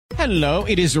Hello,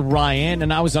 it is Ryan,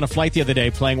 and I was on a flight the other day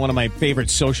playing one of my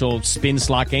favorite social spin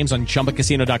slot games on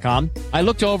ChumbaCasino.com. I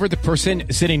looked over at the person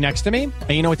sitting next to me, and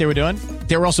you know what they were doing?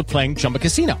 They were also playing Chumba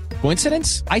Casino.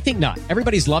 Coincidence? I think not.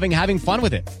 Everybody's loving having fun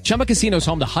with it. Chumba Casino is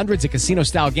home to hundreds of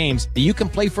casino-style games that you can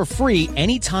play for free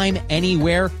anytime,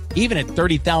 anywhere, even at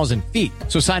 30,000 feet.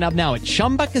 So sign up now at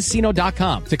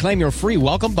ChumbaCasino.com to claim your free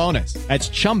welcome bonus. That's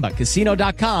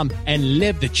ChumbaCasino.com and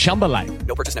live the Chumba life.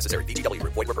 No purchase necessary. VGW.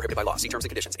 Void where prohibited by law. See terms and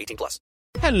conditions. 18+.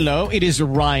 Hello, it is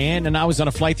Ryan, and I was on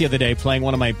a flight the other day playing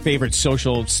one of my favorite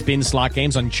social spin slot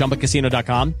games on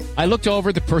ChumbaCasino.com. I looked over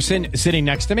at the person sitting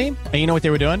next to me, and you know what they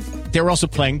were doing? They were also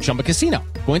playing Chumba Casino.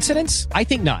 Coincidence? I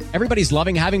think not. Everybody's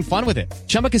loving having fun with it.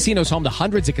 Chumba Casino is home to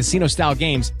hundreds of casino-style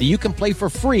games that you can play for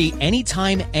free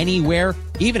anytime, anywhere,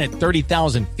 even at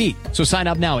 30,000 feet. So sign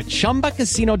up now at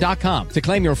ChumbaCasino.com to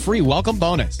claim your free welcome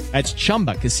bonus. That's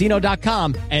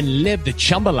ChumbaCasino.com and live the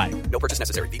Chumba life. No purchase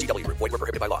necessary. VGW. Void where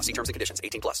prohibited by law. See terms and conditions.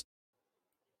 18+.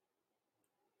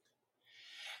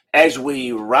 As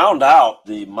we round out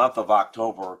the month of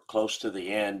October, close to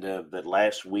the end of the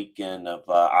last weekend of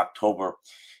October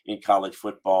in college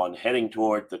football and heading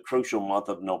toward the crucial month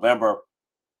of November,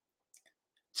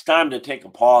 it's time to take a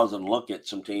pause and look at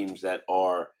some teams that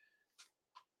are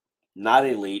not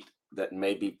elite, that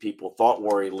maybe people thought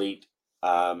were elite,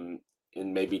 and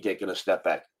maybe taking a step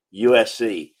back.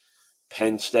 USC,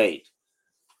 Penn State,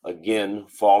 again,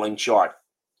 falling short.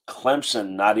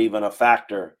 Clemson, not even a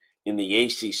factor in the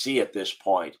ACC at this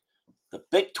point. The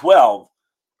Big 12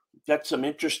 got some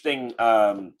interesting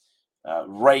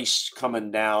race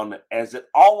coming down, as it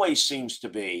always seems to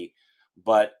be,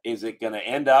 but is it going to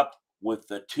end up with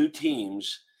the two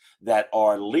teams that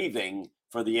are leaving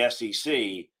for the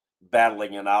SEC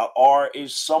battling it out, or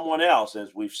is someone else,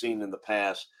 as we've seen in the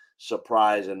past,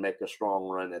 surprise and make a strong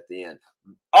run at the end?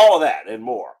 All of that and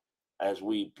more as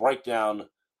we break down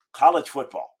college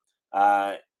football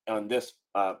on this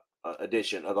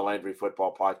edition of the Landry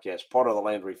Football Podcast, part of the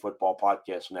Landry Football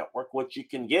Podcast Network, which you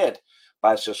can get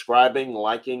by subscribing,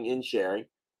 liking, and sharing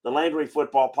the Landry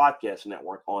Football Podcast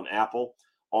Network on Apple,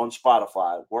 on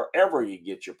Spotify, wherever you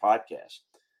get your podcasts.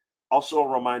 Also a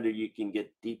reminder, you can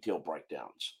get detailed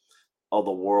breakdowns of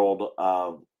the world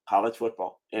of college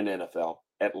football and NFL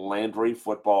at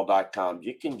LandryFootball.com.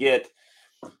 You can get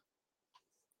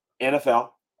NFL,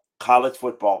 college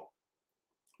football,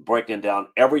 breaking down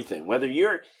everything, whether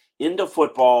you're into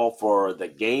football for the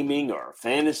gaming or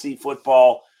fantasy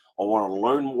football, or want to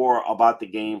learn more about the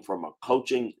game from a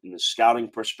coaching and a scouting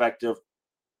perspective,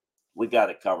 we got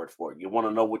it covered for you. You want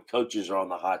to know what coaches are on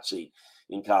the hot seat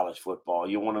in college football.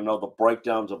 You want to know the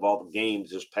breakdowns of all the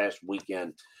games this past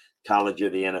weekend, college or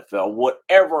the NFL.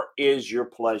 Whatever is your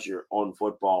pleasure on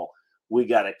football, we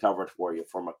got it covered for you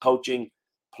from a coaching,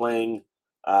 playing,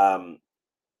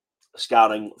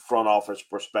 scouting, front office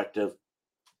perspective,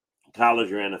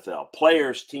 college or NFL.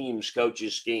 Players, teams,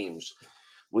 coaches, schemes,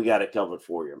 we got it covered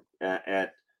for you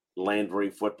at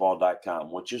LandryFootball.com,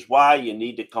 which is why you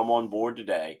need to come on board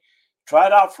today. Try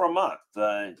it out for a month.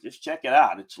 Just check it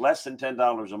out. It's less than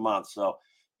 $10 a month, so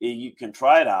you can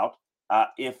try it out.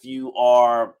 If you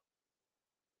are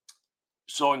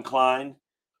so inclined,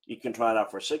 you can try it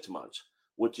out for 6 months,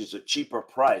 which is a cheaper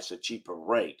price, a cheaper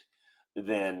rate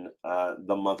than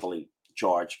the monthly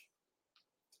charge.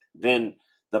 Then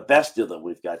the best deal that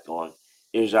we've got going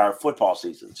is our football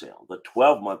season sale, the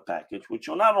 12-month package, which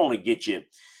will not only get you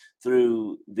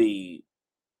through the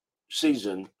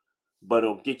season, but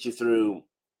it'll get you through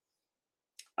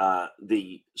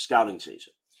the scouting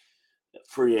season,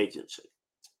 free agency,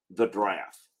 the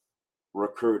draft,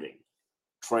 recruiting,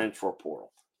 transfer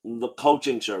portal, the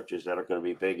coaching searches that are going to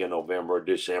be big in November,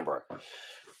 December.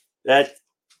 That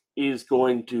is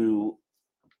going to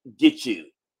get you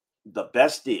the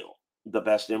best deal, the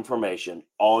best information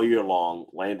all year long.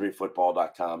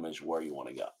 LandryFootball.com is where you want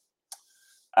to go.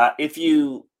 If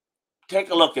you take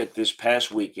a look at this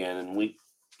past weekend, and we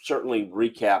certainly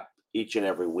recap each and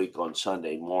every week on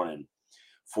Sunday morning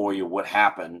for you what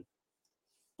happened,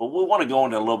 but we want to go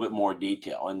into a little bit more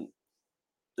detail. And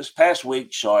this past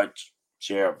week saw its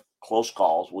share of close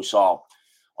calls. We saw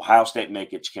Ohio State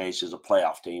make its case as a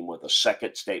playoff team with a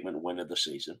second statement win of the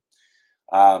season,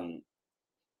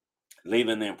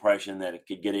 leaving the impression that it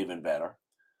could get even better.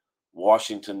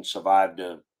 Washington survived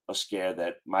a scare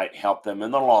that might help them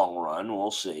in the long run.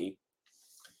 We'll see.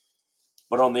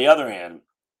 But on the other hand,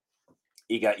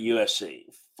 you got USC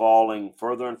falling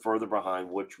further and further behind,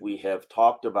 which we have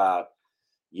talked about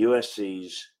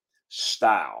USC's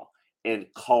style and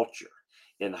culture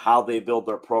and how they build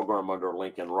their program under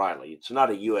Lincoln Riley. It's not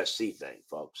a USC thing,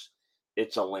 folks.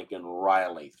 It's a Lincoln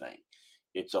Riley thing.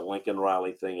 It's a Lincoln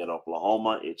Riley thing at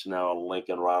Oklahoma. It's now a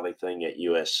Lincoln Riley thing at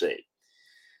USC.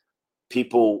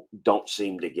 People don't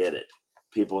seem to get it.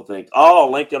 People think, oh,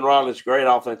 Lincoln Riley's a great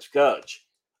offensive coach.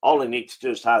 All he needs to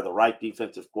do is hire the right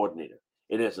defensive coordinator.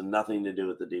 It has nothing to do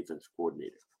with the defensive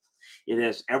coordinator. It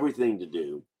has everything to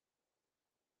do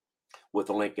with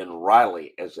Lincoln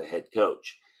Riley as a head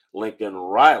coach. Lincoln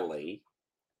Riley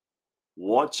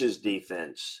wants his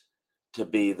defense to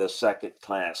be the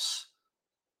second-class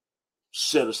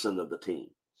citizen of the team.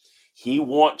 He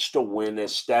wants to win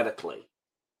aesthetically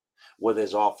with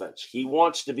his offense. He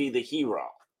wants to be the hero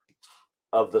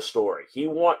of the story. He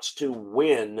wants to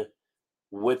win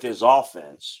with his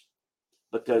offense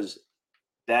because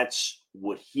that's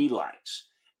what he likes,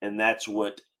 and that's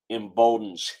what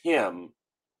emboldens him,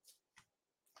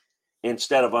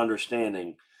 instead of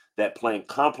understanding that playing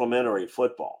complementary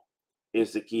football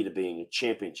is the key to being a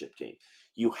championship team.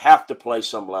 You have to play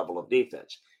some level of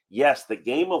defense. Yes, the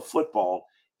game of football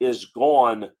is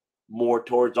gone more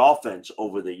towards offense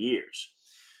over the years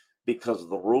because of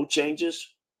the rule changes,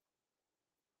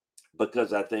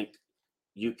 because I think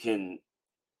you can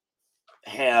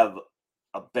have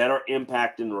a better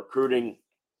impact in recruiting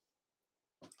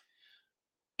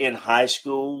in high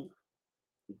school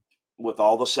with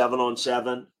all the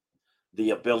 7-on-7,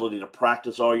 the ability to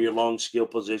practice all year long, skill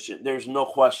position. There's no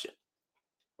question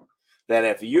that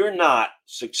if you're not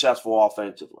successful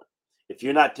offensively, if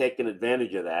you're not taking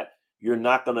advantage of that, you're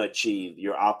not going to achieve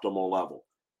your optimal level.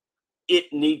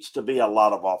 It needs to be a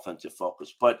lot of offensive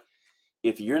focus. But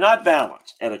if you're not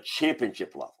balanced at a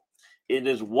championship level, it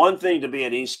is one thing to be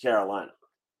at East Carolina.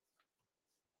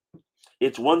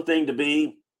 It's one thing to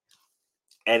be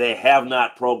at a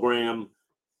have-not program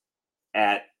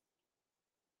at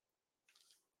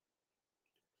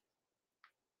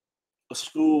a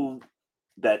school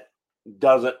that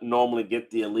doesn't normally get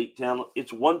the elite talent.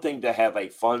 It's one thing to have a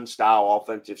fun style,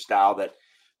 offensive style that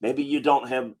maybe you don't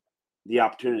have the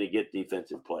opportunity to get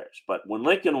defensive players. But when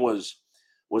Lincoln was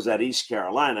at East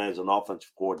Carolina as an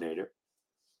offensive coordinator,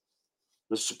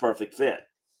 this is a perfect fit.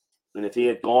 And if he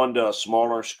had gone to a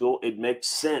smaller school, it makes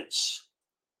sense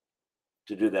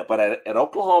to do that. But at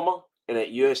Oklahoma and at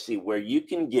USC, where you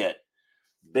can get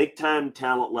big-time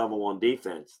talent level on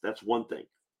defense, that's one thing.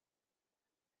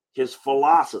 His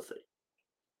philosophy,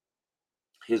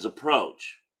 his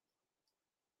approach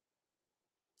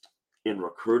in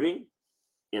recruiting,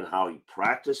 in how he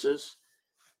practices,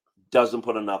 doesn't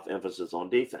put enough emphasis on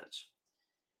defense.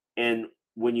 And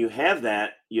when you have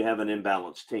that, you have an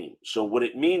imbalanced team. So what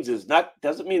it means is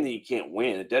doesn't mean that you can't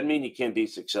win. It doesn't mean you can't be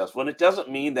successful. And it doesn't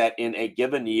mean that in a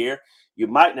given year, you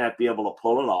might not be able to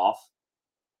pull it off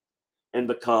and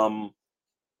become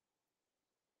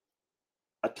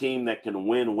a team that can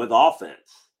win with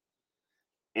offense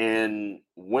and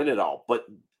win it all. But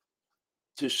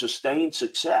to sustain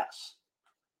success,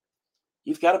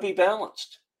 you've got to be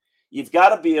balanced. You've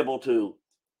got to be able to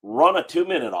run a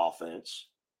 2-minute offense,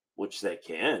 which they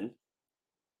can,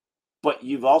 but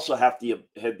you've also have to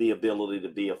have the ability to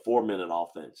be a 4-minute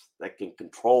offense that can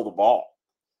control the ball.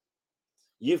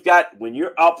 You've got, when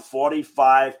you're up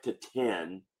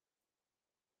 45-10,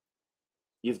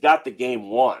 you've got the game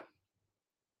won.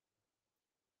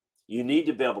 You need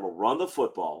to be able to run the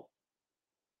football,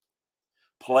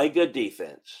 play good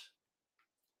defense,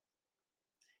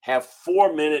 have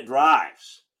 4-minute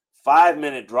drives,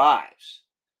 5-minute drives,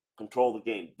 control the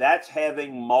game. That's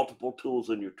having multiple tools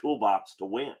in your toolbox to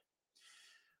win.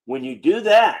 When you do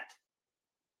that,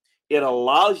 it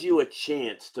allows you a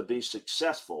chance to be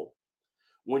successful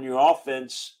when your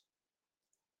offense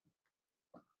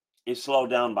is slowed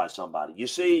down by somebody. You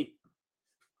see,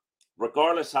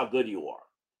 regardless how good you are,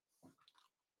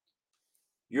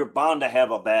 you're bound to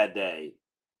have a bad day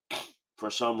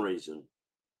for some reason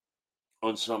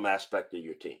on some aspect of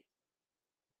your team.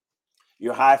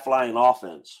 Your high-flying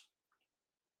offense,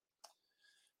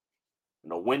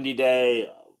 a windy day,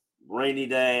 a rainy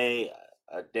day,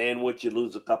 a day in which you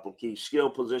lose a couple of key skill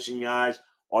position guys,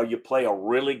 or you play a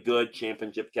really good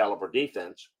championship caliber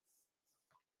defense,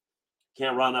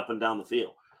 can't run up and down the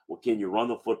field. Well, can you run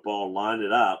the football, line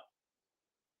it up,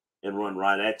 and run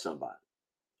right at somebody,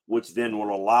 which then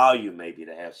will allow you maybe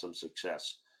to have some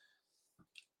success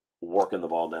working the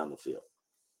ball down the field?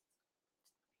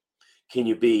 Can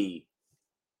you be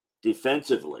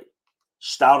defensively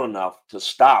stout enough to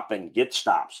stop and get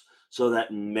stops so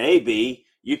that maybe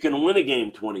you can win a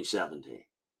game 2017?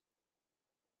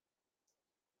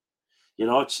 You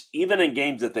know, it's even in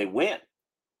games that they win,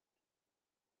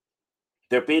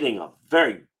 they're beating a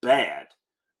very bad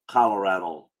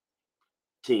Colorado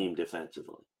team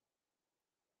defensively.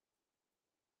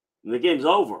 And the game's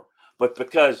over. But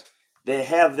because They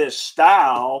have this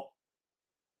style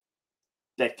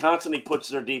that constantly puts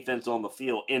their defense on the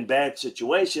field in bad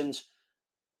situations.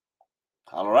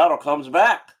 Colorado comes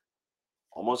back,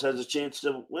 almost has a chance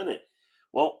to win it.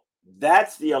 Well,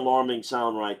 that's the alarming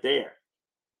sound right there.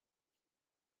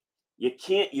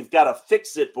 You've got to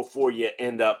fix it before you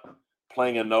end up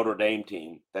playing a Notre Dame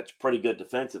team that's pretty good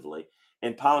defensively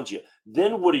and pound you.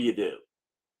 Then what do?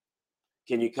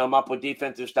 Can you come up with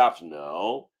defensive stops?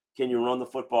 No. Can you run the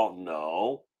football?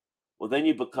 No. Well, then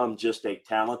you become just a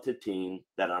talented team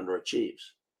that underachieves.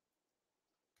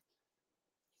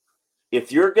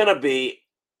 If you're going to be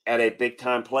at a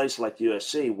big-time place like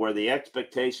USC, where the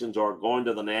expectations are going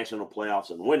to the national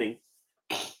playoffs and winning,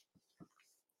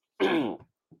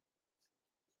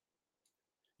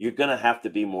 you're going to have to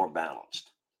be more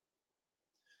balanced.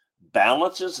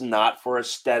 Balance is not for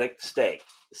aesthetic sake.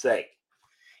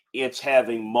 It's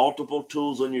having multiple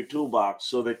tools in your toolbox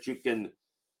so that you can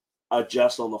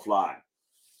adjust on the fly.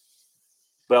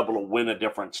 Be able to win a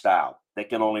different style. They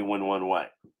can only win one way.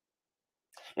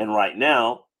 And right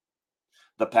now,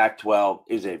 the Pac-12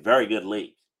 is a very good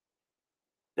league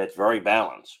that's very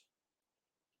balanced.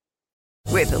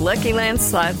 With the Lucky Land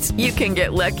Slots, you can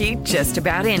get lucky just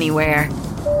about anywhere.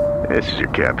 This is your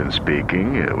captain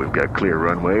speaking. We've got clear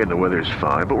runway and the weather's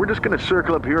fine, but we're just going to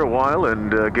circle up here a while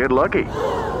and get lucky.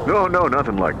 No,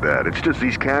 nothing like that. It's just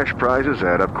these cash prizes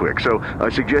add up quick. So I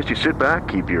suggest you sit back,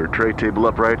 keep your tray table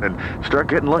upright, and start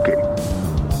getting lucky.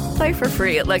 Play for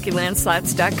free at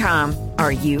LuckyLandSlots.com.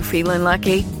 Are you feeling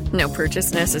lucky? No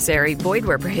purchase necessary. Void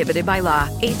where prohibited by law.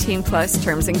 18+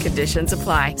 terms and conditions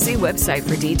apply. See website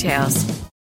for details.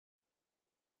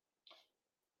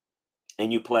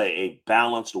 And you play a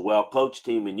balanced, well-coached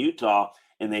team in Utah,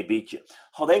 and they beat you.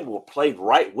 Oh, they will play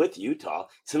right with Utah.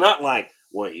 It's not like,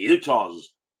 well, Utah's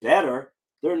better.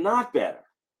 They're not better.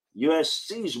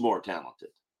 USC's more talented.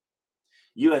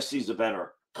 USC's a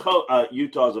better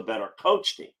Utah's a better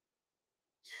coach team.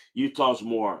 Utah's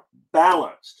more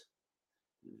balanced.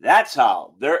 That's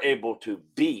how they're able to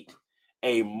beat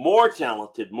a more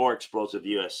talented, more explosive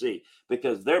USC,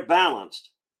 because they're balanced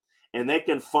and they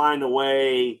can find a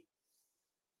way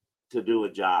to do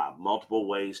a job, multiple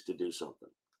ways to do something.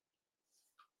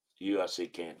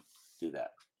 USC can't do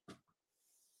that.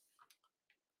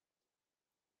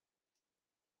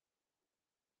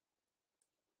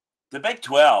 The Big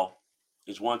 12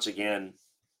 is once again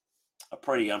a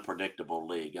pretty unpredictable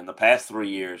league. In the past 3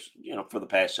 years, for the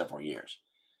past several years.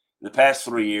 In the past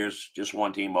 3 years, just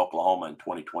one team, Oklahoma in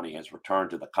 2020, has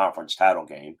returned to the conference title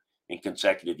game in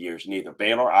consecutive years. Neither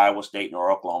Baylor, Iowa State, nor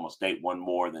Oklahoma State won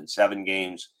more than 7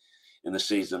 games in the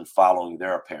season following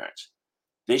their appearance.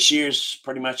 This year's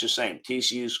pretty much the same.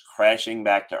 TCU's crashing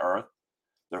back to earth.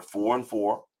 They're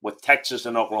 4-4, with Texas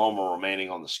and Oklahoma remaining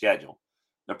on the schedule.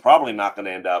 They're probably not going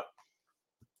to end up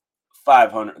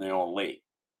 500 in their own league.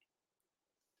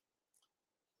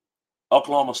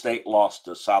 Oklahoma State lost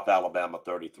to South Alabama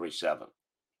 33-7.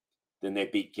 Then they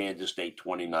beat Kansas State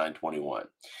 29-21.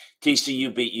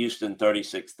 TCU beat Houston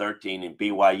 36-13 and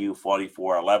BYU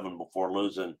 44-11 before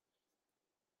losing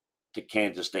to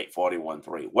Kansas State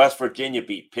 41-3. West Virginia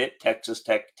beat Pitt, Texas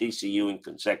Tech, TCU in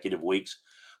consecutive weeks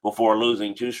before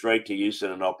losing 2 straight to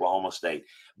Houston and Oklahoma State.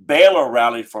 Baylor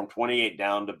rallied from 28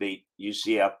 down to beat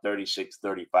UCF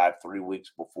 36-35 3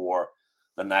 weeks before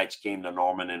the Knights came to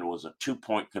Norman, and was a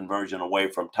 2-point conversion away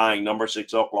from tying number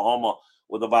 6 Oklahoma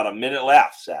with about a minute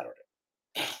left Saturday.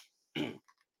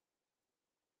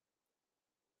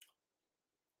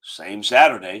 Same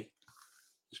Saturday,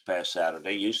 this past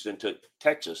Saturday, Houston took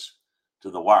Texas to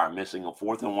the wire, missing a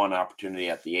 4th-and-1 opportunity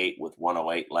at the 8 with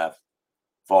 1:08 left,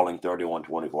 falling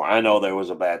 31-24. I know there was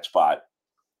a bad spot,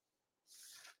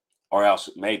 or else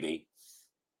maybe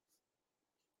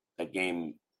that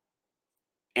game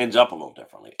ends up a little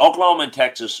differently. Oklahoma and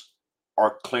Texas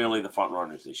are clearly the front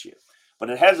runners this year, but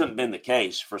it hasn't been the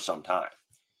case for some time.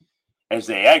 As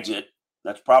they exit,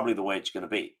 that's probably the way it's going to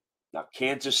be. Now,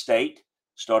 Kansas State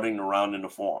starting to round into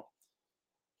form.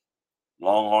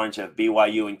 Longhorns have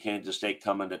BYU and Kansas State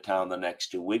coming to town the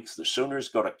next 2 weeks. The Sooners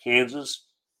go to Kansas,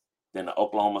 then to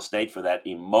Oklahoma State for that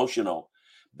emotional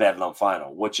Bedlam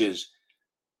final, which is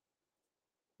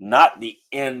not the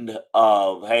end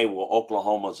of, hey, well,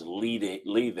 Oklahoma's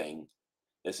leaving.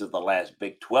 This is the last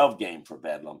Big 12 game for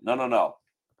Bedlam. No.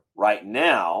 Right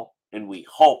now, and we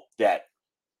hope that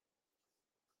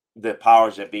the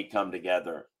powers that be come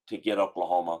together to get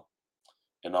Oklahoma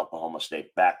and Oklahoma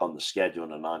State back on the schedule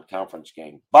in a non-conference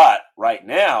game. But right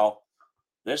now,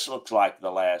 this looks like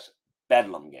the last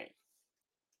Bedlam game.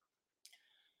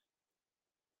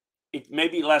 it may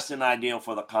be less than ideal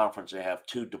for the conference to have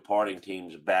two departing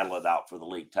teams battle it out for the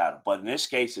league title. But in this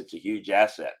case, it's a huge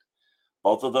asset.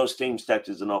 Both of those teams,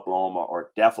 Texas and Oklahoma,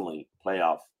 are definitely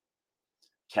playoff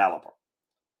caliber.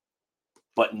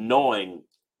 But knowing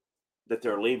that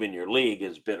they're leaving your league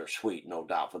is bittersweet, no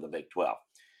doubt, for the Big 12.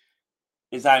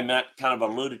 As I kind of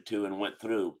alluded to and went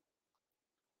through,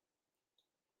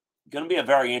 going to be a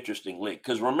very interesting league.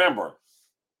 Because remember,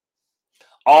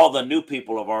 all the new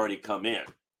people have already come in.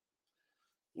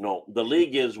 The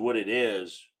league is what it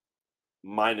is,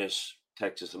 minus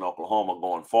Texas and Oklahoma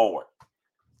going forward.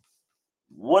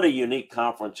 What a unique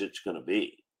conference it's going to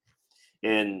be.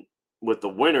 And with the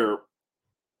winner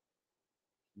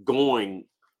going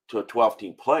to a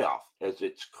 12-team playoff, as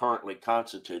it's currently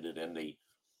constituted in the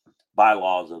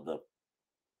bylaws of the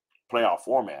playoff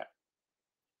format,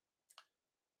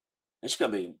 it's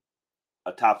going to be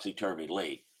a topsy-turvy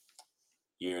league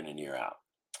year in and year out.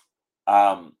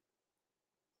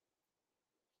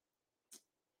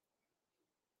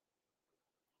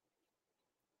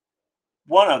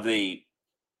 One of the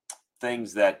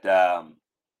things that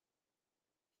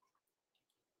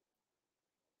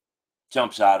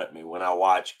jumps out at me when I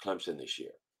watch Clemson this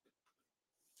year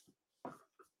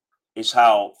is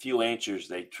how few answers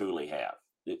they truly have.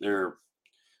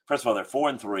 First of all, they're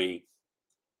 4-3,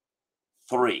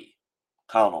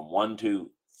 count them, 1,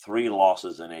 2, 3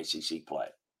 losses in ACC play.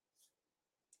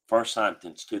 First time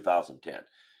since 2010.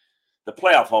 The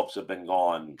playoff hopes have been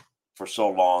gone for so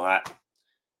long.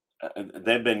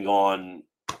 They've been gone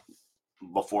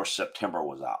before September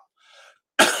was out.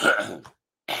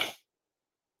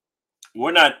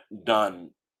 We're not done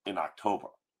in October.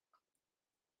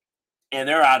 And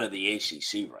they're out of the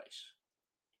ACC race.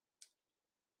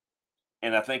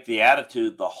 And I think the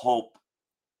attitude, the hope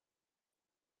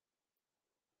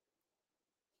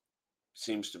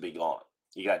seems to be gone.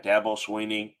 You got Dabo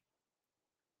Swinney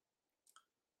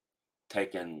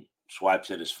taking swipes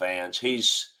at his fans.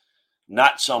 He's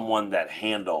not someone that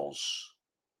handles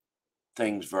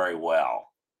things very well,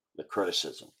 the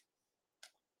criticism.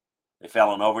 They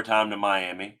fell in overtime to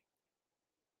Miami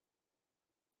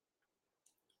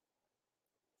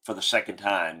for the second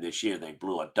time this year. They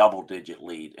blew a double-digit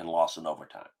lead and lost in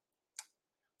overtime.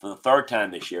 For the third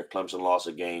time this year, Clemson lost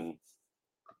a game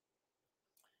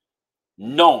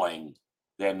knowing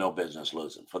they had no business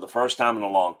losing. For the first time in a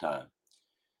long time,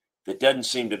 there doesn't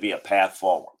seem to be a path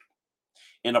forward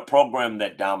in a program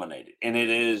that dominated. And it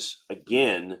is,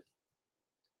 again,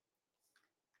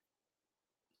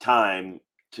 time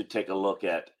to take a look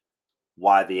at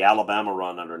why the Alabama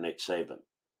run under Nick Saban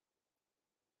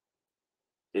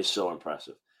is so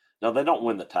impressive. Now, they don't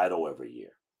win the title every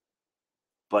year.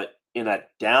 But in a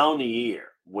down year,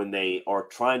 when they are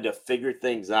trying to figure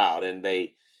things out and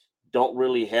they don't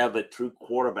really have a true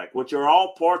quarterback, which are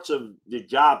all parts of the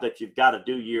job that you've got to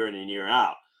do year in and year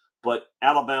out. But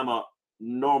Alabama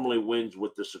normally wins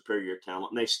with the superior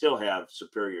talent, and they still have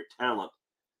superior talent,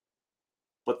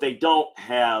 but they don't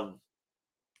have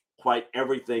quite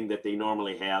everything that they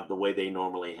normally have the way they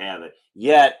normally have it.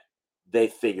 Yet they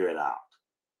figure it out.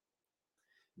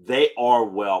 They are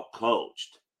well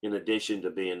coached in addition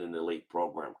to being an elite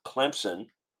program. Clemson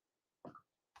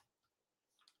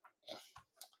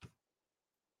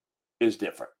is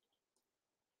different.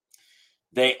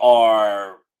 They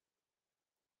got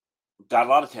a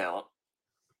lot of talent.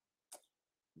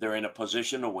 They're in a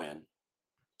position to win.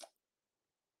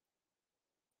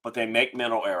 But they make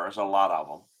mental errors, a lot of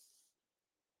them.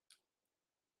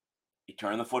 You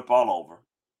turn the football over.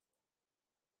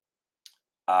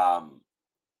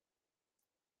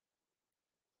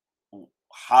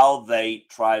 How they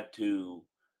try to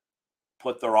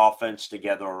put their offense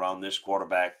together around this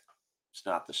quarterback, it's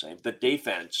not the same. The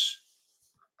defense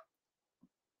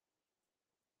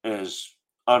is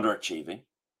underachieving.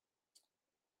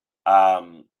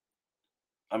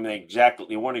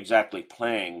 They weren't exactly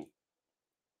playing,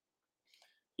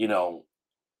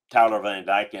 Tyler Van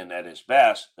Dyken at his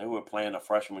best. They were playing a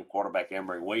freshman quarterback,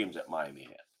 Emory Williams, at Miami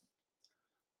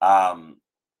had.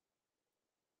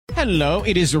 Hello,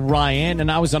 it is Ryan,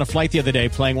 and I was on a flight the other day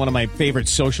playing one of my favorite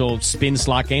social spin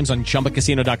slot games on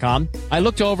ChumbaCasino.com. I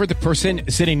looked over at the person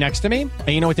sitting next to me, and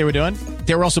you know what they were doing?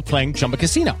 They were also playing Chumba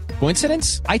Casino.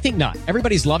 Coincidence? I think not.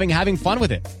 Everybody's loving having fun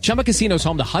with it. Chumba Casino is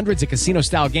home to hundreds of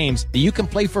casino-style games that you can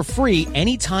play for free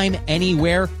anytime,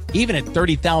 anywhere, even at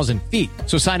 30,000 feet.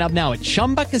 So sign up now at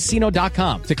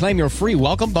ChumbaCasino.com to claim your free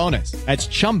welcome bonus. That's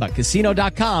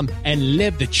ChumbaCasino.com and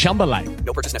live the Chumba life.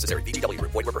 No purchase necessary. VGW.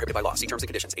 Void where prohibited by law. See terms and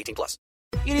conditions. 18+.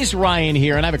 It is Ryan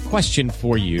here, and I have a question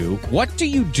for you. What do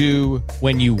you do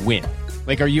when you win?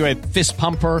 Like, are you a fist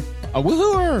pumper? A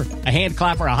woohooer, a hand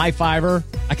clapper, a high fiver.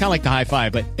 I kind of like the high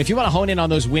five, but if you want to hone in on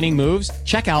those winning moves,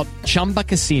 check out Chumba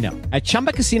Casino. At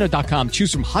ChumbaCasino.com,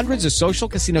 choose from hundreds of social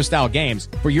casino style games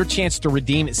for your chance to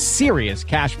redeem serious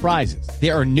cash prizes.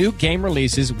 There are new game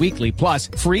releases weekly, plus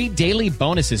free daily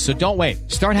bonuses. So don't wait.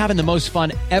 Start having the most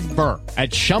fun ever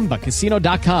at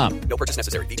ChumbaCasino.com. No purchase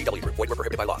necessary. VGW Group. Void where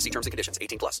prohibited by law. See terms and conditions.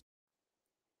 18 plus.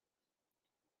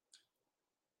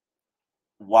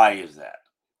 Why is that?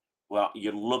 Well,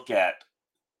 you look at,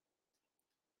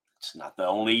 it's not the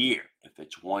only year. If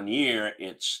it's 1 year,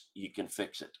 you can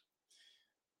fix it.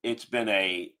 It's been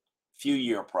a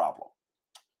few-year problem,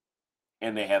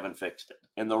 and they haven't fixed it.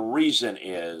 And the reason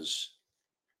is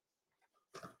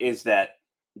that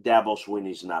Dabo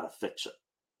Swinney's not a fixer.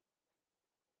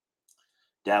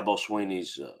 Dabo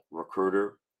Swinney's a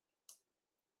recruiter.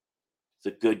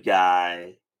 He's a good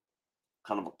guy,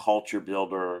 kind of a culture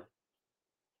builder,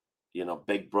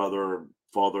 big brother,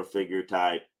 father figure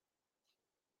type.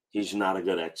 He's not a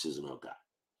good X's and O guy.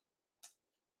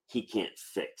 He can't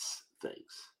fix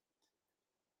things.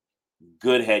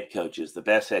 Good head coaches, the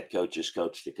best head coaches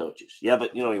coach the coaches. Yeah,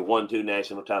 but he won 2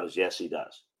 national titles. Yes, he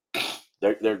does.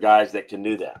 They're guys that can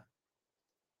do that.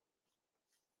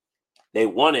 They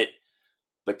won it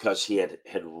because he had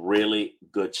really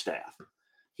good staff.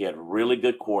 He had really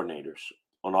good coordinators.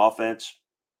 On offense,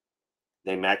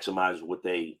 they maximized what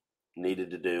they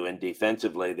needed to do. And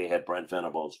defensively, they had Brent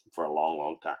Venables for a long,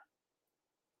 long time.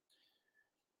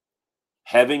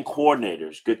 Having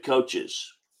coordinators, good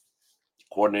coaches,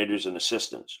 coordinators and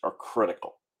assistants are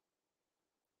critical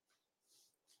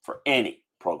for any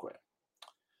program.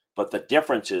 But the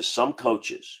difference is some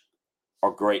coaches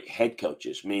are great head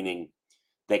coaches, meaning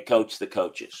they coach the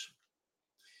coaches.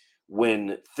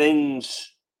 When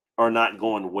things are not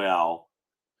going well,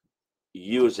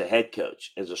 you as a head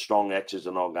coach, as a strong X's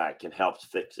and O guy, can help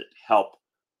fix it, help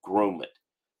groom it,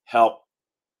 help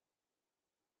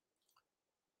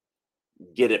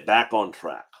get it back on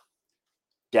track.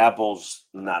 Dabo's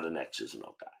not an X's and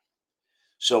O guy.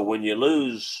 So when you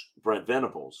lose Brent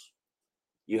Venables,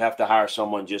 you have to hire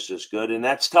someone just as good, and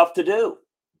that's tough to do.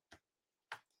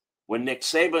 When Nick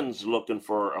Saban's looking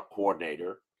for a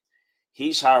coordinator,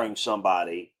 he's hiring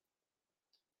somebody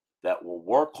that will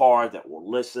work hard, that will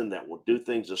listen, that will do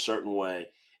things a certain way,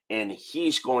 and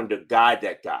he's going to guide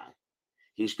that guy.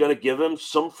 He's going to give him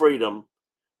some freedom,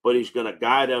 but he's going to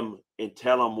guide him and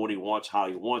tell him what he wants, how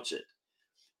he wants it.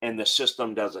 And the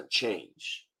system doesn't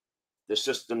change. The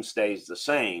system stays the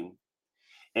same.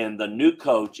 And the new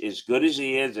coach, as good as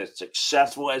he is, as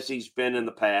successful as he's been in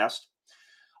the past,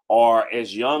 or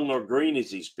as young or green as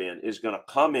he's been, is going to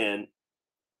come in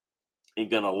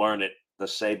and going to learn it the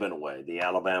Saban way, the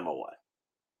Alabama way.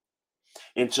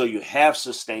 And so you have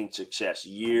sustained success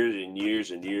years and years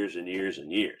and years and years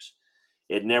and years.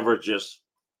 It never just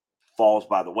falls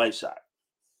by the wayside.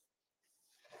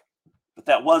 But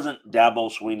that wasn't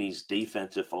Dabo Swinney's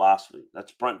defensive philosophy.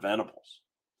 That's Brent Venables.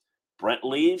 Brent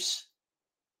leaves,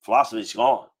 philosophy's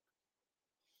gone.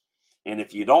 And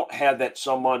if you don't have that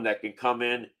someone that can come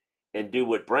in and do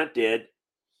what Brent did,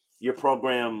 your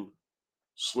program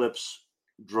slips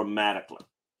dramatically.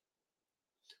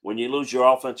 When you lose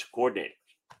your offensive coordinator,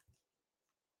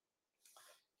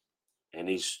 and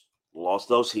he's lost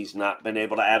those, he's not been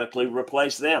able to adequately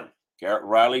replace them. Garrett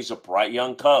Riley's a bright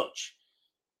young coach.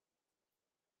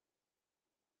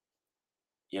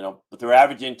 But they're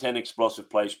averaging 10 explosive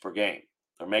plays per game.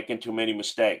 They're making too many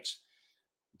mistakes.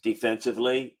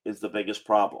 Defensively is the biggest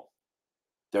problem.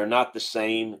 They're not the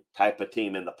same type of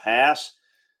team. In the past,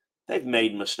 they've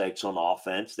made mistakes on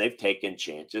offense. They've taken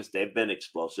chances. They've been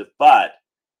explosive. But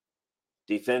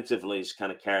defensively has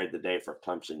kind of carried the day for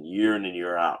Clemson year in and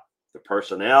year out. The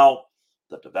personnel,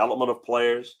 the development of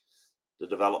players, the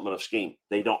development of scheme.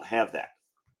 They don't have that.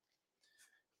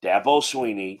 Dabo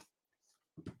Swinney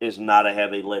is not a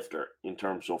heavy lifter in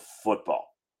terms of football.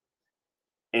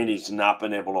 And he's not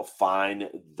been able to find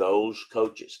those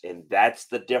coaches. And that's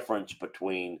the difference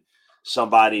between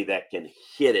somebody that can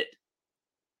hit it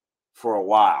for a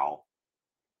while,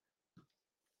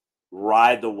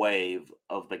 ride the wave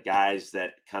of the guys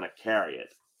that kind of carry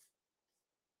it,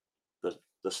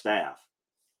 the staff,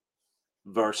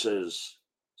 versus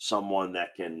someone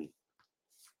that can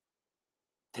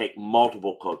take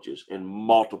multiple coaches and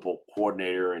multiple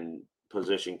coordinator and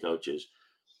position coaches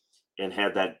and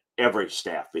have that every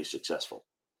staff be successful.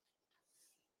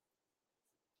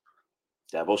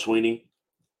 Dabo Swinney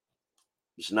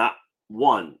has not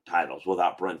won titles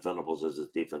without Brent Venables as his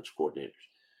defense coordinators.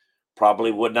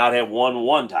 Probably would not have won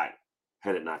one title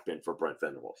had it not been for Brent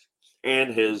Venables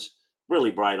and his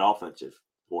really bright offensive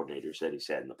coordinators that he's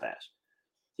had in the past.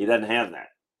 He doesn't have that.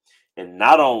 And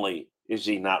not only is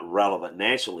he not relevant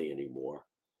nationally anymore,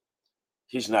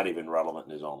 he's not even relevant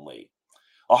in his own league.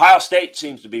 Ohio State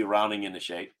seems to be rounding into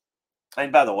shape.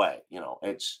 And by the way,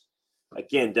 it's,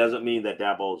 again, doesn't mean that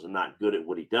Dabo is not good at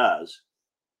what he does.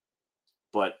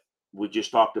 But we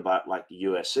just talked about like the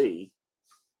USC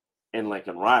and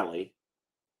Lincoln Riley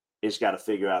has got to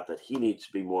figure out that he needs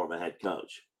to be more of a head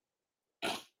coach.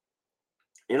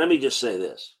 And let me just say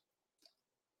this.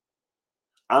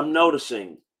 I'm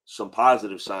noticing some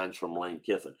positive signs from Lane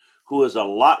Kiffin, who is a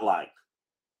lot like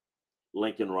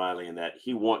Lincoln Riley in that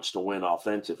he wants to win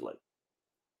offensively,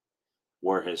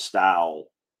 where his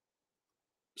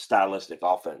stylistic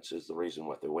offense is the reason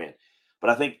why they win. But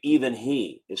I think even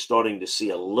he is starting to see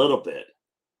a little bit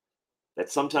that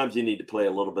sometimes you need to play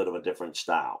a little bit of a different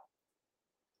style.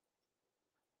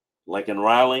 Lincoln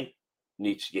Riley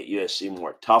needs to get USC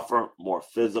more tougher, more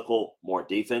physical, more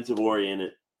defensive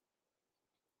oriented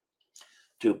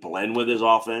to blend with his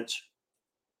offense.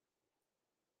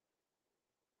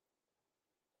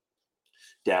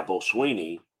 Dabo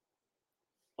Swinney,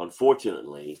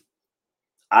 unfortunately,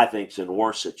 I think is in a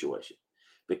worse situation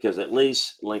because at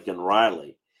least Lincoln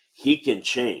Riley, he can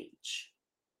change.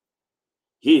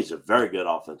 He's a very good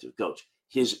offensive coach.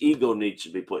 His ego needs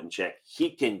to be put in check. He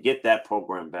can get that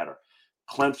program better.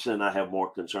 Clemson, I have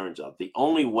more concerns of. The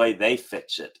only way they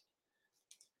fix it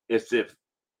is if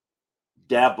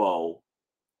Dabo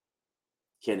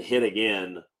can hit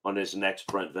again on his next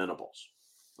Brent Venables,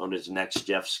 on his next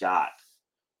Jeff Scott,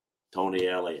 Tony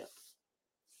Elliott.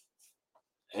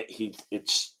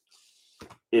 It's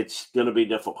going to be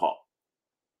difficult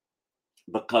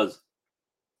because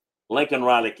Lincoln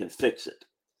Riley can fix it.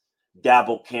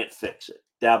 Dabo can't fix it.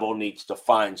 Dabo needs to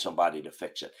find somebody to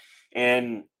fix it.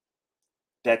 And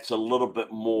that's a little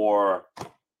bit more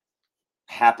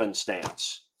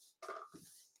happenstance.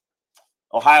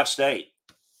 Ohio State.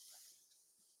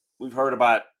 We've heard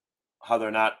about how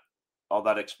they're not all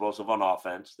that explosive on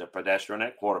offense. They're pedestrian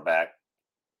at quarterback.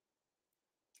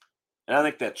 And I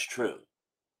think that's true.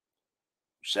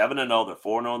 7-0, they're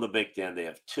 4-0 in the Big Ten. They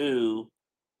have 2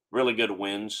 really good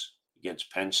wins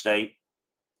against Penn State,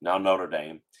 now Notre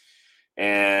Dame.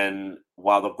 And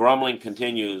while the grumbling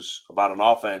continues about an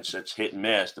offense that's hit and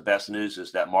miss, the best news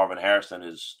is that Marvin Harrison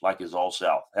is like his old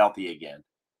self, healthy again,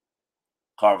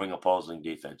 carving opposing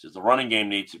defenses. The running game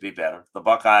needs to be better. The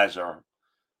Buckeyes are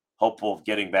hopeful of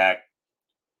getting back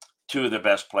 2 of their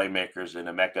best playmakers in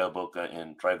Emeka Egbuka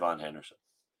and Trayvon Henderson.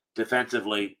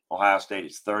 Defensively, Ohio State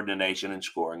is 3rd in the nation in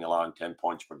scoring, allowing 10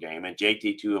 points per game. And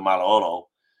JT Tuimoloau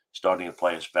starting to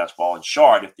play his best ball. And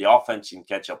short, if the offense can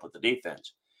catch up with the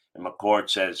defense, and McCord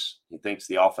says he thinks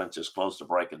the offense is close to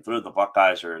breaking through, the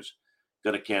Buckeyes are as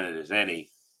good a candidate as any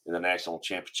in the national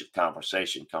championship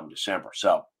conversation come December.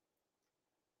 So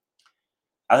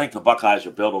I think the Buckeyes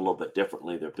are built a little bit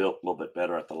differently. They're built a little bit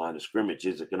better at the line of scrimmage.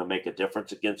 Is it going to make a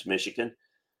difference against Michigan?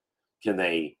 Can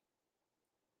they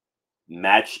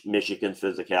match Michigan's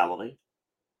physicality?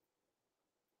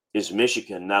 Is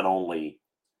Michigan not only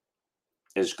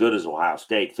as good as Ohio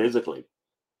State physically,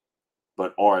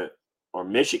 but are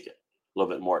Michigan a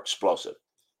little bit more explosive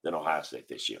than Ohio State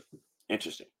this year?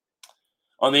 Interesting.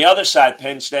 On the other side,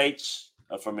 Penn State's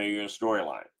a familiar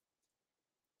storyline.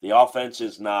 The offense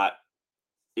is not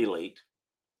elite.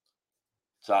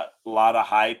 It's a lot of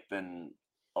hype and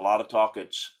a lot of talk.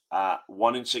 It's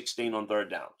 1-16 on third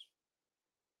downs.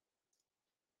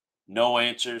 No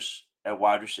answers at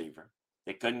wide receiver.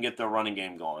 They couldn't get their running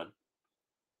game going.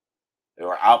 They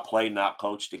were outplayed, not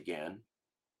coached again.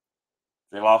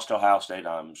 They lost to Ohio State.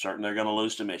 I'm certain they're going to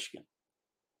lose to Michigan.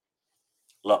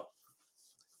 Look,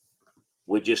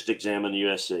 we just examined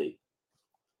USC.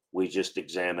 We just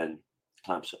examined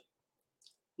Clemson.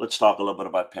 Let's talk a little bit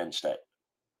about Penn State.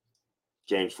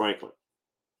 James Franklin.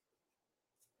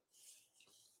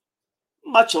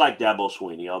 Much like Dabo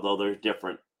Swinney, although they're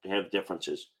different, they have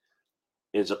differences,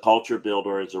 is a culture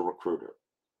builder, is a recruiter.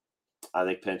 I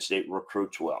think Penn State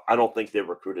recruits well. I don't think they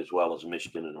recruit as well as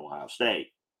Michigan and Ohio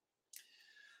State.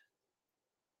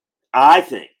 I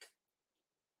think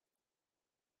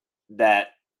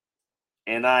that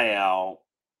NIL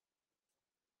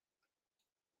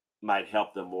might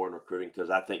help them more in recruiting because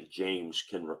I think James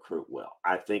can recruit well.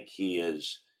 I think he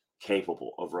is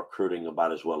capable of recruiting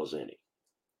about as well as any.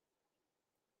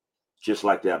 Just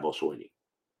like Dabo Swinney.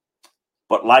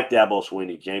 But like Dabo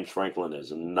Swinney, James Franklin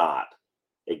is not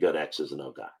a good X's and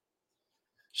O guy.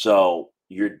 So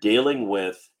you're dealing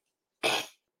with.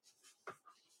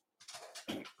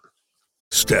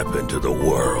 Step into the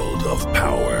world of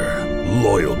power,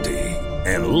 loyalty,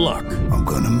 and luck. I'm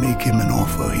going to make him an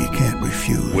offer he can't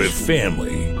refuse. With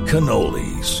family,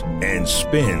 cannolis, and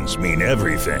spins mean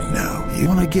everything. Now, you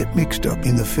want to get mixed up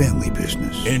in the family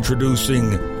business.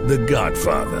 Introducing The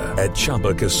Godfather at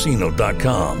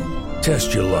ChumbaCasino.com.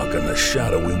 Test your luck in the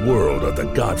shadowy world of The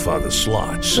Godfather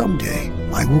slot. Someday,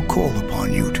 I will call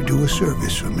upon you to do a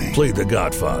service for me. Play The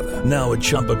Godfather now at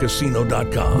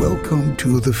ChumbaCasino.com. Welcome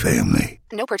to the family.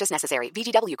 No purchase necessary.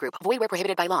 VGW Group. Void where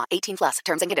prohibited by law. 18+.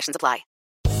 Terms and conditions apply.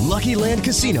 Lucky Land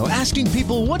Casino, asking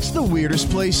people, what's the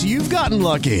weirdest place you've gotten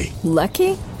lucky?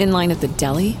 Lucky? In line at the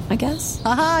deli, I guess?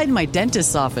 Aha, in my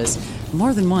dentist's office.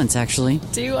 More than once, actually.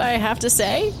 Do I have to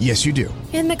say? Yes, you do.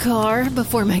 In the car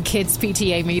before my kids'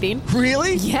 PTA meeting.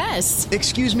 Really? Yes.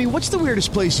 Excuse me, what's the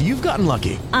weirdest place you've gotten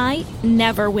lucky? I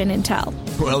never win and tell.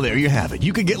 Well, there you have it.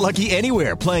 You can get lucky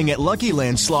anywhere, playing at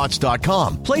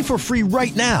LuckyLandSlots.com. Play for free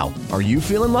right now. Are you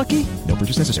feeling lucky? No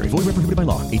purchase necessary. Void where prohibited by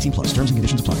law. 18+. Terms and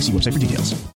conditions apply. See website for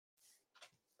details.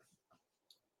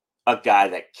 A guy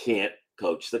that can't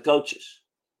coach the coaches.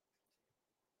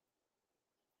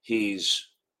 He's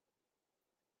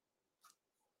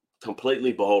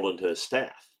completely beholden to his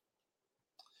staff.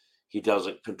 He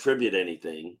doesn't contribute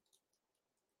anything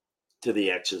to the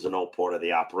X's and O part of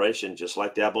the operation, just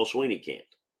like Dabo Swinney can't.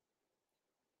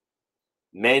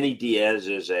 Manny Diaz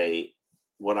is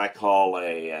what I call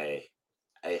a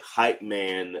hype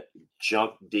man,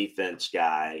 junk defense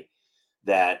guy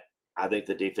that I think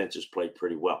the defense has played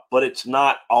pretty well. But it's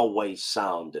not always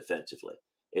sound defensively.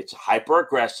 It's hyper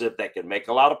aggressive that can make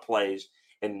a lot of plays,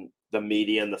 and the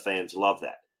media and the fans love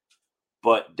that.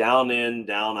 But down in,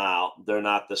 down out, they're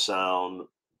not the sound,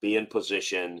 be in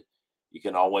position, you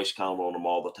can always count on them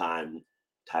all the time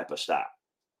type of style.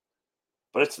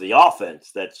 But it's the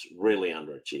offense that's really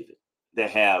underachieving. They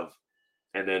have,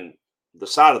 and then the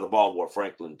side of the ball where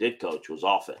Franklin did coach was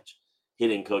offense. He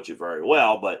didn't coach it very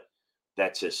well, but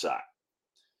that's his side.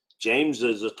 James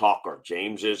is a talker.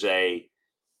 James is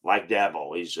like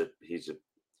Dabo.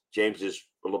 James is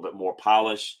a little bit more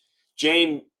polished.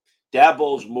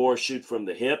 Dabo's more shoot from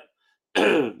the hip.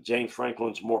 James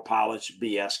Franklin's more polished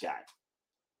BS guy.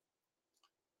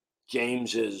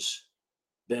 James has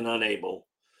been unable,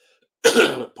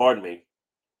 pardon me,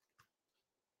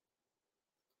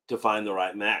 to find the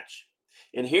right match.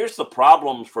 And here's the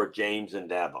problems for James and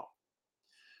Dabo.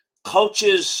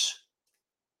 Coaches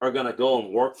are going to go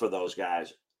and work for those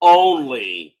guys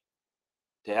only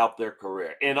to help their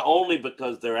career, and only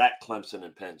because they're at Clemson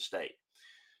and Penn State.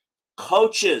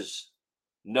 Coaches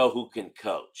know who can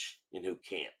coach and who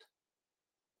can't.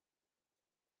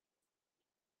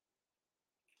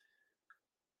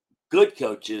 Good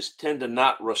coaches tend to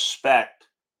not respect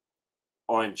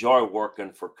or enjoy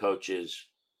working for coaches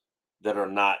that are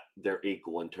not their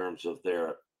equal in terms of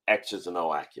their X's and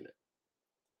O acumen.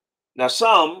 Now,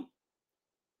 some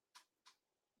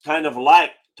kind of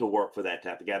like to work for that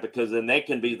type of guy because then they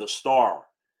can be the star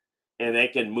and they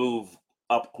can move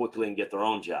up quickly and get their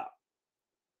own job.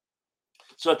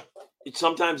 So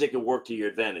sometimes it can work to your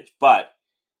advantage, but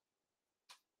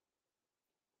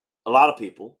a lot of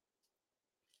people,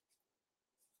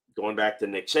 going back to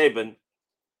Nick Saban,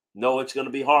 know it's going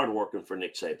to be hard working for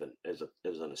Nick Saban as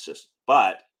an assistant,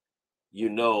 but you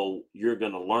know you're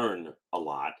going to learn a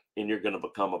lot and you're going to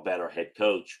become a better head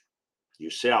coach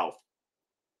yourself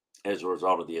as a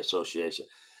result of the association.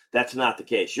 That's not the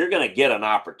case. You're going to get an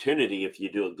opportunity if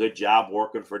you do a good job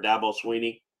working for Dabo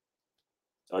Swinney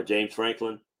or James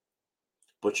Franklin,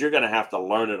 but you're going to have to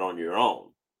learn it on your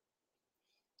own.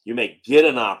 You may get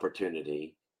an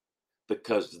opportunity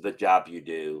because of the job you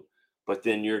do, but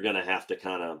then you're going to have to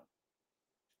kind of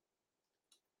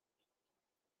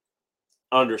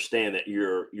understand that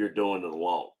you're doing it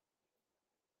alone.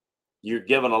 You're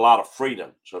given a lot of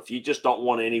freedom. So if you just don't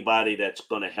want anybody that's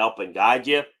going to help and guide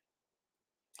you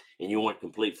and you want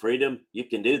complete freedom, you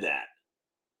can do that.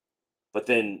 But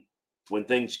then when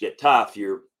things get tough,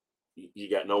 you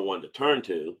got no one to turn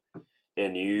to,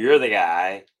 and you're the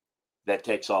guy that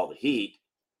takes all the heat.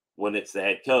 When it's the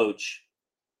head coach,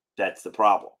 that's the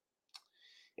problem.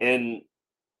 And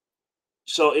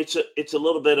so it's a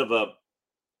little bit of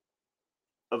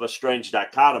a strange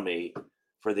dichotomy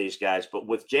for these guys. But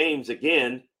with James,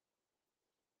 again,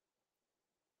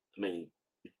 I mean,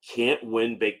 he can't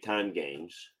win big time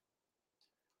games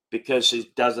because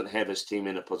he doesn't have his team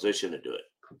in a position to do it.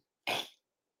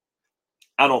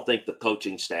 I don't think the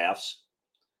coaching staffs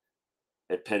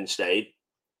at Penn State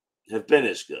have been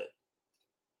as good.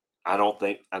 I don't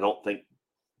think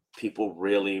people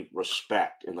really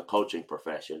respect in the coaching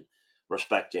profession,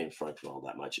 respect James Franklin all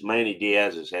that much. Manny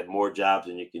Diaz has had more jobs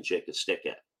than you can shake a stick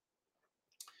at.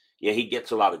 Yeah, he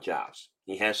gets a lot of jobs.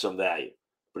 He has some value,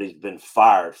 but he's been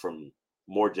fired from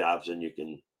more jobs than you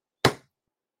can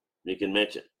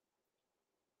mention.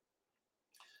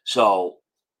 So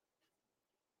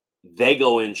they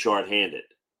go in shorthanded,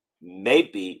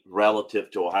 maybe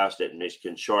relative to Ohio State and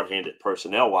Michigan, shorthanded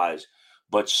personnel-wise,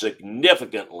 but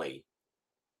significantly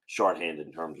shorthanded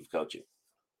in terms of coaching.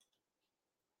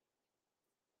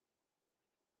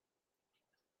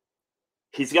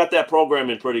 He's got that program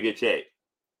in pretty good shape.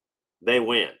 They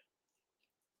win.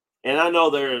 And I know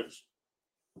there's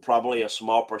probably a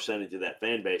small percentage of that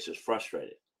fan base is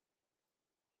frustrated.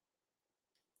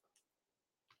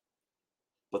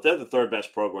 But they're the third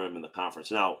best program in the conference.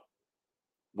 Now,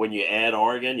 when you add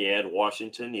Oregon, you add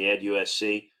Washington, you add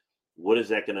USC, what is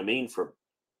that going to mean for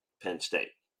Penn State?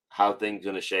 How are things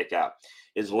going to shake out?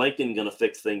 Is Lincoln going to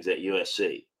fix things at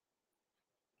USC?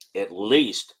 At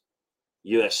least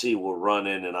USC will run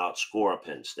in and outscore a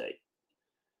Penn State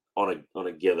on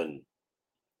a given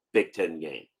Big Ten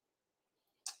game.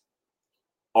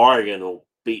 Oregon will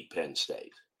beat Penn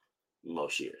State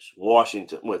most years.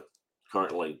 Washington, with the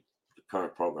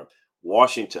current program.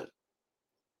 Washington,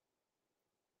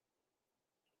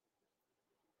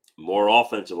 more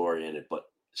offensive oriented, but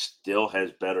still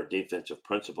has better defensive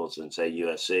principles than, say,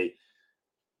 USC.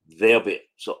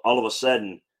 So all of a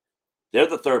sudden, they're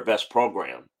the third best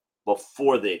program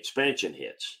before the expansion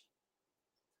hits.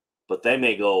 But they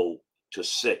may go to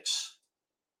 6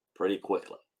 pretty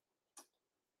quickly.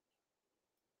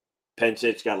 Penn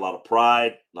State's got a lot of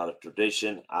pride, a lot of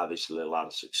tradition, obviously a lot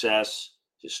of success.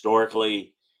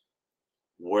 Historically,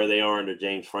 where they are under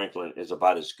James Franklin is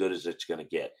about as good as it's going to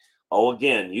get. Oh,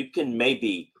 again, you can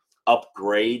maybe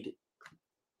upgrade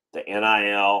the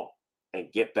NIL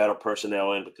and get better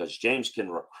personnel in because James can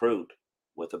recruit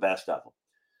with the best of them.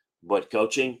 But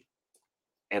coaching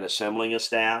and assembling a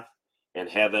staff and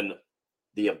having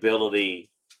the ability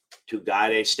to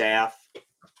guide a staff,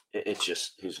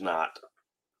 it's not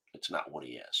what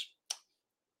he is.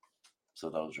 So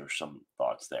those are some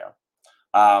thoughts there.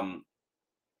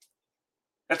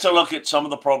 Let's look at some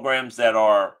of the programs that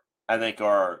I think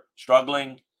are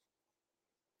struggling.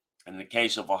 In the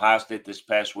case of Ohio State this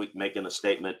past week, making a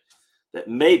statement that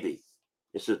maybe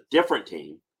it's a different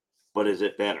team, but is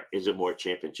it better? Is it more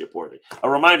championship worthy? A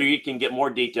reminder, you can get more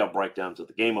detailed breakdowns of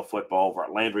the game of football over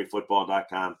at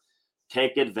LandryFootball.com.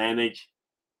 Take advantage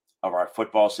of our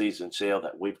football season sale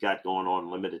that we've got going on,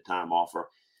 limited time offer.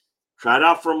 Try it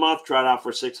out for a month, try it out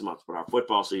for 6 months, but our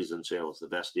football season sale is the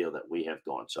best deal that we have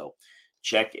going. So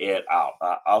check it out.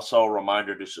 Also, a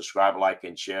reminder to subscribe, like,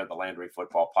 and share the Landry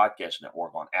Football Podcast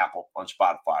Network on Apple, on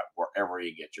Spotify, wherever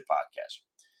you get your podcasts.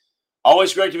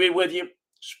 Always great to be with you.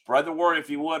 Spread the word, if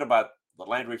you would, about the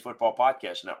Landry Football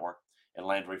Podcast Network and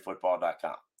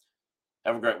LandryFootball.com.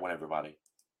 Have a great one, everybody.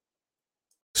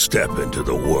 Step into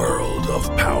the world of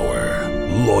power,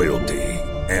 loyalty,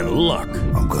 and luck.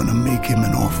 I'm going to make him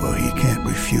an offer he can't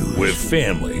refuse. With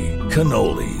family,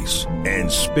 cannolis, and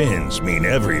spins mean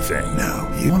everything. Now,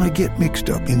 you want to get mixed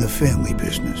up in the family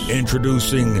business.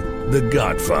 Introducing The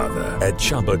Godfather at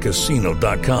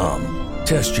ChumbaCasino.com.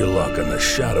 Test your luck in the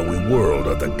shadowy world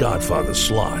of The Godfather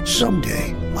slot.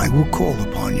 Someday, I will call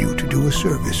upon you to do a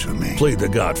service for me. Play The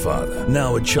Godfather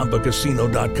now at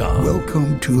ChumbaCasino.com.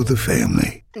 Welcome to the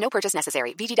family. No purchase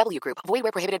necessary. VGW Group. Void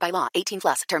where prohibited by law.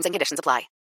 18+. Terms and conditions apply.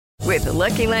 With the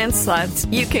Lucky Land Slots,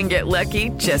 you can get lucky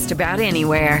just about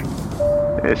anywhere.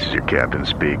 This is your captain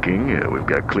speaking. We've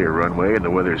got clear runway and the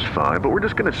weather's fine, but we're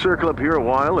just going to circle up here a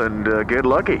while and get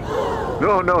lucky.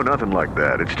 No, nothing like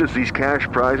that. It's just these cash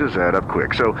prizes add up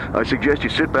quick. So I suggest you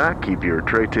sit back, keep your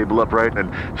tray table upright,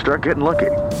 and start getting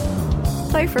lucky.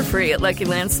 Play for free at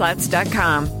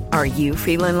LuckyLandSlots.com. Are you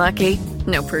feeling lucky?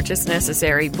 No purchase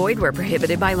necessary. Void where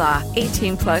prohibited by law.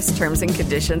 18+ terms and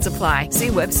conditions apply. See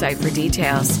website for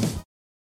details.